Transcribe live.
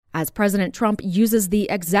As President Trump uses the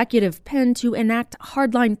executive pen to enact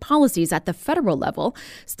hardline policies at the federal level,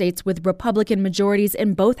 states with Republican majorities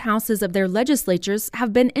in both houses of their legislatures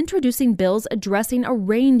have been introducing bills addressing a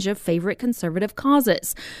range of favorite conservative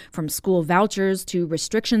causes, from school vouchers to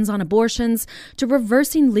restrictions on abortions to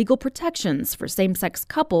reversing legal protections for same-sex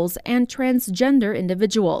couples and transgender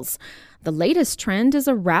individuals. The latest trend is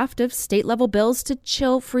a raft of state-level bills to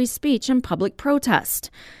chill free speech and public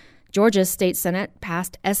protest. Georgia's state Senate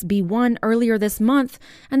passed SB 1 earlier this month,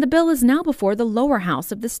 and the bill is now before the lower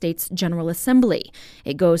house of the state's General Assembly.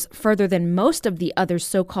 It goes further than most of the other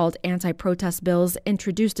so-called anti-protest bills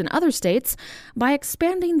introduced in other states by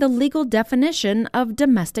expanding the legal definition of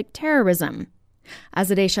domestic terrorism.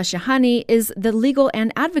 Azadeh Shashahani is the legal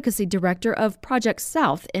and advocacy director of Project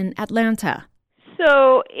South in Atlanta.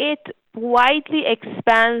 So it widely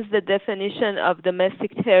expands the definition of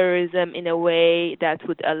domestic terrorism in a way that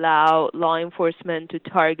would allow law enforcement to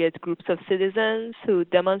target groups of citizens who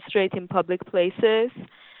demonstrate in public places.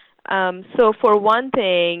 So for one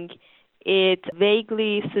thing, it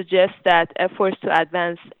vaguely suggests that efforts to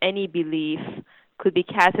advance any belief could be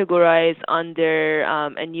categorized under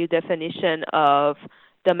a new definition of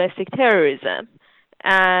domestic terrorism.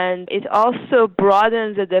 And it also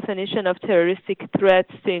broadens the definition of terroristic threats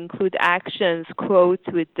to include actions, quote,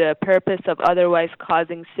 with the purpose of otherwise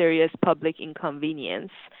causing serious public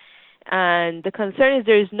inconvenience. And the concern is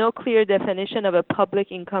there is no clear definition of a public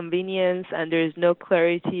inconvenience, and there is no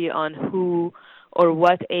clarity on who or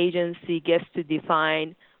what agency gets to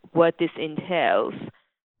define what this entails.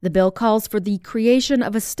 The bill calls for the creation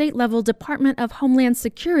of a state-level Department of Homeland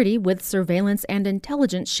Security with surveillance and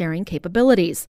intelligence sharing capabilities.